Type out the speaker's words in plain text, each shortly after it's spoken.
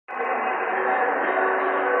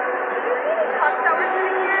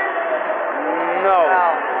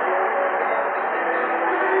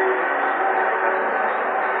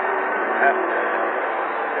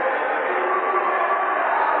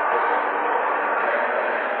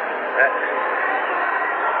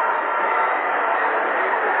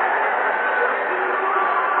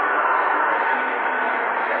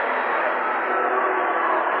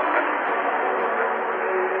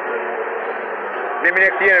Maybe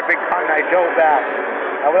next year, a big Cotton Eye Joe back.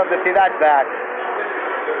 I would love to see that back.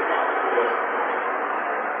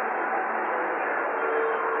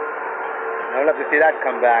 I would love to see that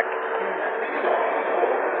come back.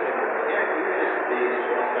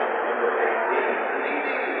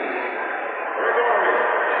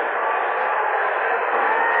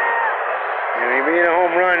 We need a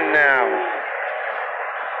home run now.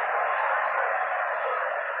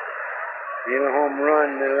 We need a home run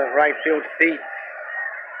in the right field seat.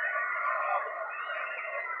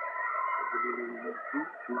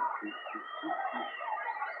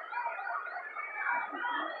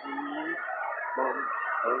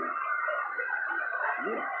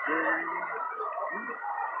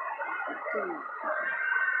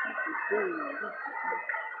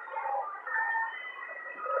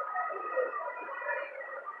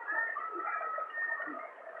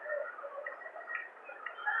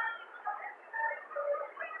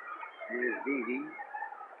 Here's Dee.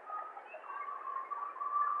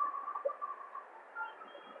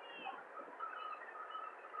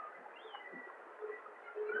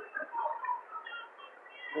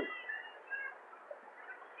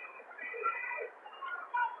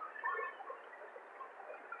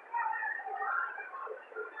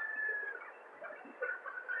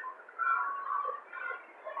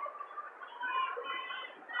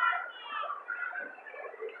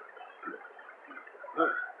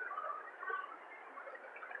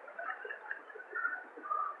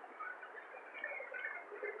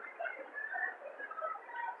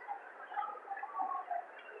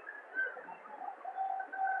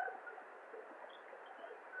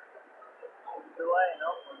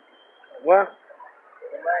 What?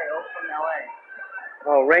 Delay, Oakland, LA.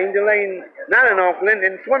 Oh, rain delay? Not in Oakland,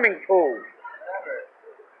 in swimming pool. Whatever.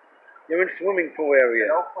 You're in swimming pool area.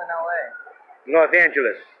 In Oakland, LA. Los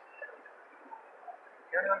Angeles.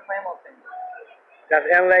 You don't even play most things. That's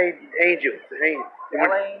LA Angels. LA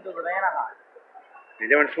Angels of Anaheim.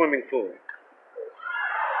 They're in swimming pool.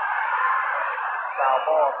 Foul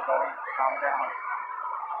ball, buddy. Calm down.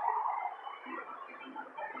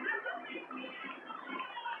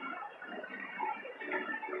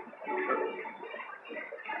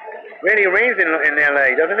 Really rains in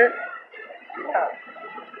LA, doesn't it? Yeah.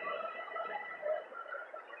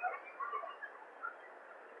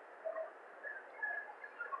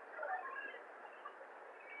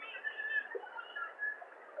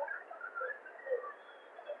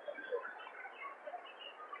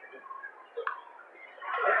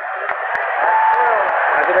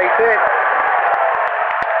 That's what they said.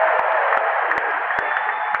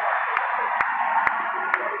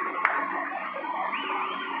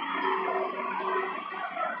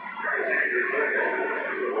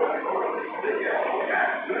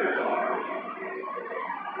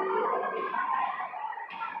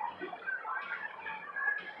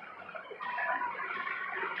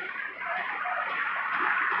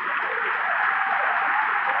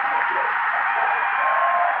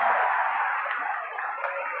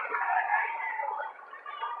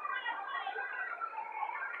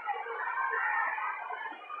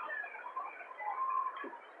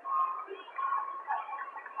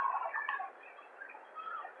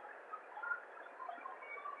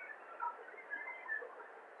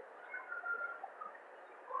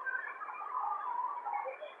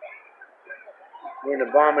 We're in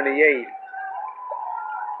the bottom of the eighth.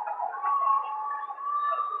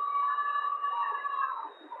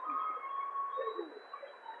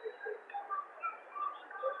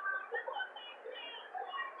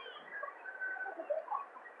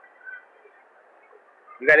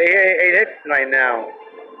 We got eight hits right now.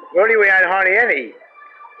 Earlier we had hardly any.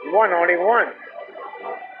 Only one.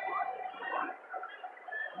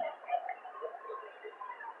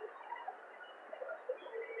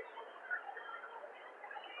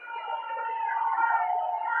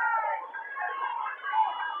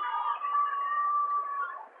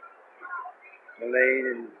 Delayed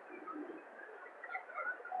and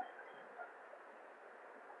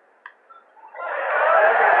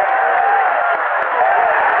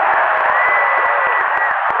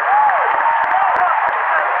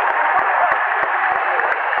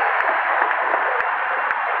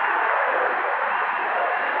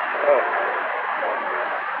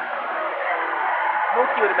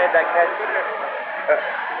Mookie would have made that catch.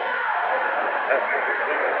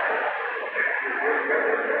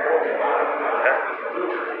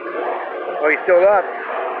 Oh, he's still up.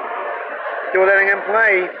 Still letting him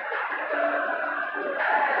play.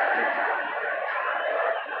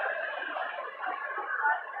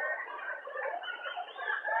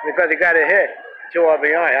 Because he got a hit. 2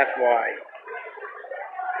 RBI, that's why.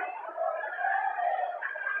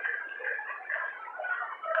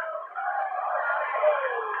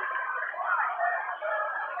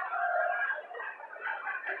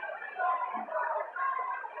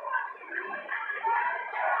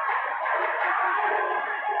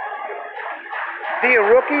 Is he a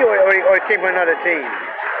rookie or he came from another team?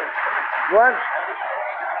 What?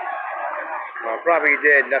 Oh, probably he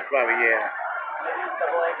did. That's probably, yeah. Maybe he's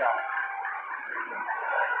double A guy.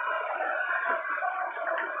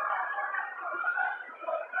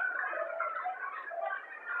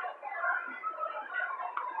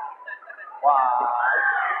 Wow.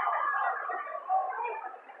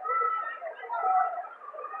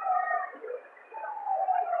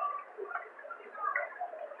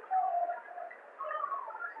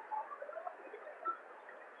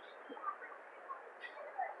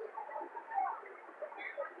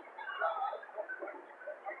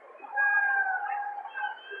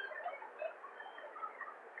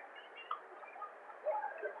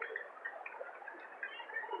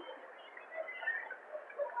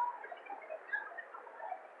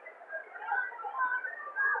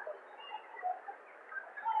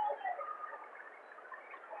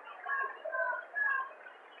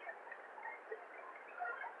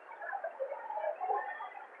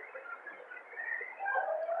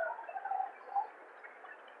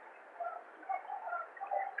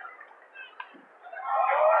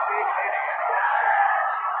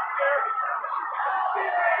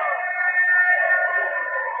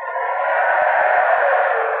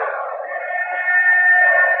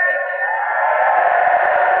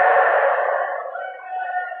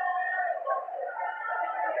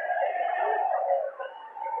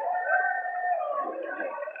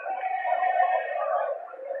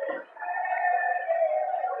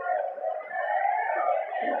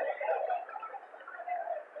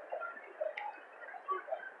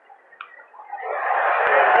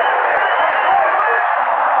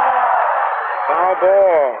 Foul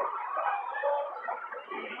ball.